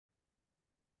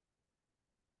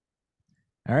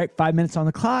All right, 5 minutes on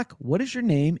the clock. What is your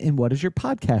name and what is your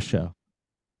podcast show?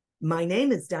 My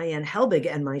name is Diane Helbig,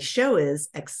 and my show is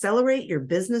Accelerate Your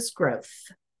Business Growth.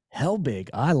 Helbig.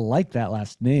 I like that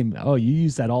last name. Oh, you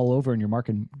use that all over in your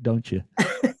marketing, don't you?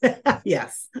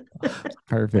 Yes.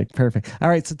 Perfect, perfect. All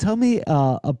right, so tell me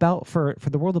about for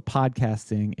the world of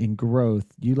podcasting and growth.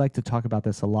 You like to talk about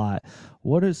this a lot.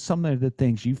 What are some of the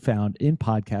things you found in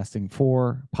podcasting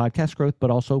for podcast growth,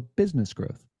 but also business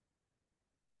growth?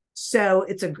 So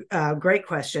it's a great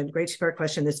question, great two-part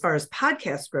question. As far as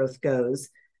podcast growth goes,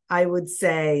 I would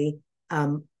say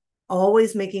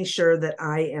always making sure that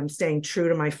I am staying true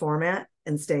to my format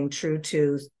and staying true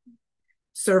to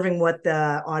serving what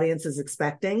the audience is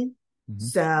expecting. Mm-hmm.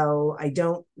 So I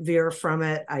don't veer from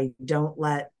it. I don't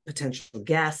let potential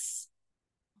guests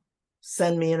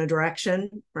send me in a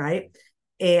direction, right?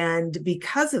 And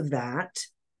because of that,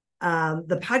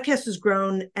 the podcast has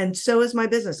grown, and so has my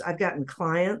business. I've gotten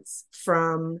clients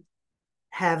from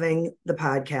having the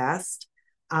podcast.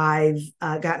 I've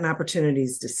gotten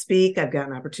opportunities to speak. I've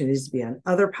gotten opportunities to be on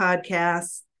other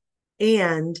podcasts.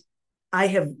 And I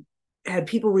have had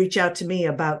people reach out to me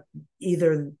about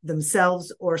either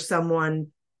themselves or someone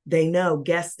they know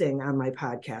guesting on my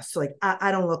podcast. So like,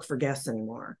 I don't look for guests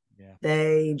anymore. Yeah.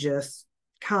 They just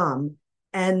come.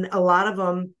 And a lot of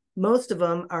them, most of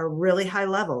them are really high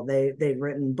level. They've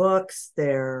written books.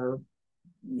 They're,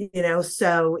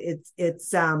 so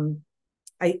it's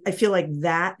I feel like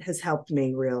that has helped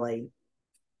me really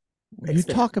You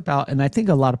expand. talk about, and I think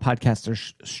a lot of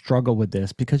podcasters struggle with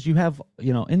this because you have,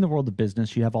 in the world of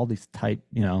business, you have all these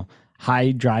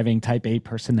high driving type A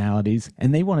personalities,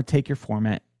 and they want to take your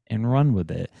format and run with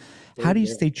it. How do you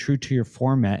stay true to your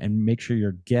format and make sure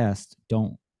your guests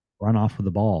don't run off with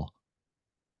the ball?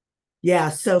 Yeah.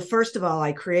 So first of all,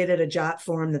 I created a jot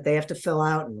form that they have to fill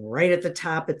out, and right at the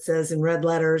top it says in red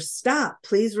letters, "Stop,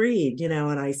 please read."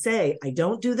 And I say, I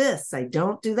don't do this, I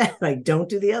don't do that, I don't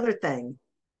do the other thing.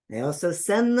 I also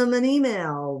send them an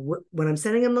email. When I'm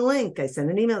sending them the link, I send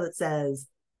an email that says,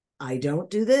 I don't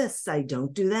do this, I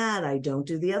don't do that, I don't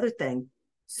do the other thing.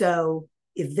 So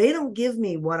if they don't give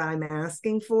me what I'm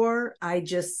asking for, I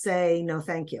just say, no,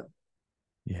 thank you.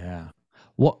 Yeah.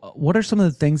 What are some of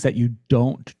the things that you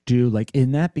don't do like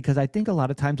in that? Because I think a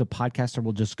lot of times a podcaster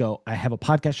will just go, I have a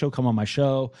podcast show, come on my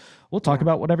show. We'll talk Yeah.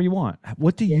 about whatever you want.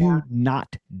 What do Yeah. you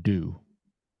not do?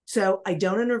 So I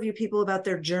don't interview people about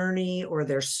their journey or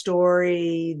their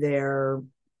story, their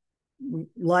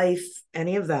life,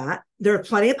 any of that. There are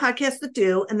plenty of podcasts that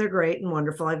do, and they're great and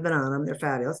wonderful. I've been on them. They're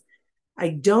fabulous. I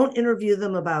don't interview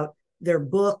them about their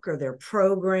book or their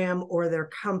program or their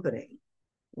company.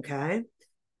 Okay.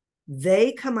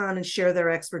 They come on and share their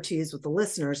expertise with the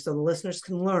listeners so the listeners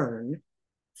can learn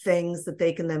things that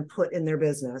they can then put in their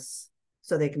business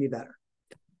so they can be better.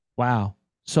 Wow.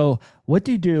 So what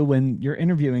do you do when you're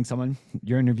interviewing someone,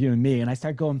 you're interviewing me, and I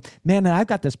start going, man, I've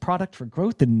got this product for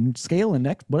growth and scale and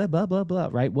next, blah, blah, blah, blah,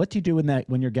 right? What do you do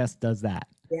when your guest does that?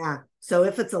 Yeah. So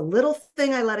if it's a little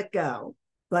thing, I let it go.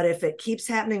 But if it keeps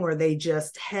happening where they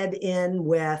just head in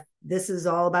with, this is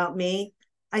all about me,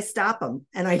 I stop them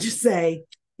and I just say,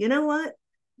 you know what?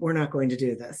 We're not going to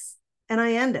do this. And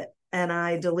I end it and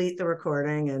I delete the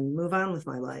recording and move on with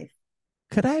my life.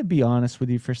 Could I be honest with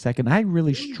you for a second? I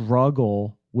really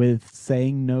struggle with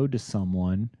saying no to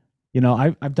someone.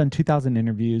 I've done 2,000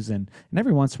 interviews and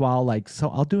every once in a while, so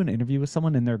I'll do an interview with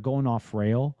someone and they're going off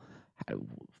rail.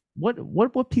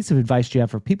 What piece of advice do you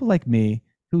have for people like me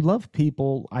who love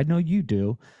people? I know you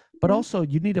do, but also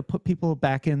you need to put people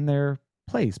back in their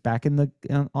place, back in the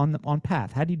on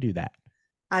path. How do you do that?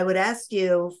 I would ask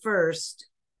you first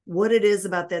what it is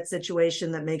about that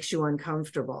situation that makes you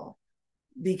uncomfortable.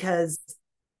 Because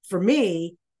for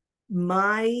me,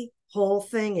 my whole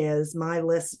thing is my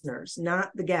listeners,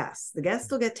 not the guests. The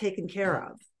guests will get taken care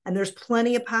of. And there's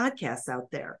plenty of podcasts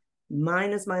out there.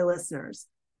 Mine is my listeners.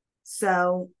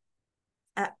 So,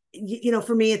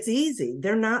 for me, it's easy.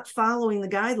 They're not following the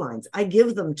guidelines. I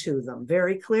give them to them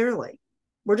very clearly.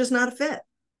 We're just not a fit.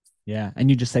 Yeah. And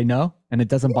you just say no, and it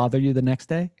doesn't bother you the next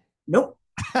day? Nope.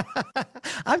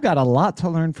 I've got a lot to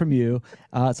learn from you.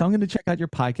 So I'm going to check out your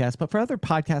podcast. But for other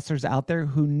podcasters out there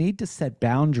who need to set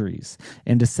boundaries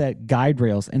and to set guide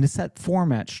rails and to set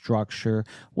format structure,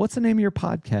 what's the name of your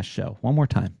podcast show? One more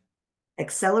time.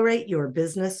 Accelerate Your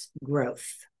Business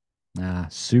Growth.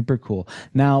 Super cool.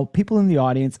 Now, people in the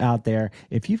audience out there,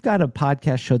 if you've got a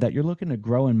podcast show that you're looking to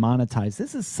grow and monetize,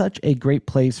 this is such a great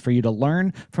place for you to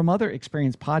learn from other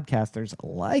experienced podcasters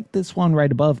like this one right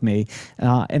above me.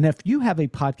 And if you have a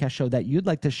podcast show that you'd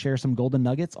like to share some golden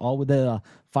nuggets, all with a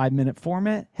 5-minute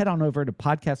format, head on over to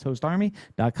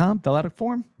podcasthostarmy.com, fill out a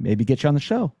form, maybe get you on the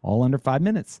show, all under 5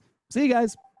 minutes. See you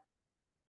guys.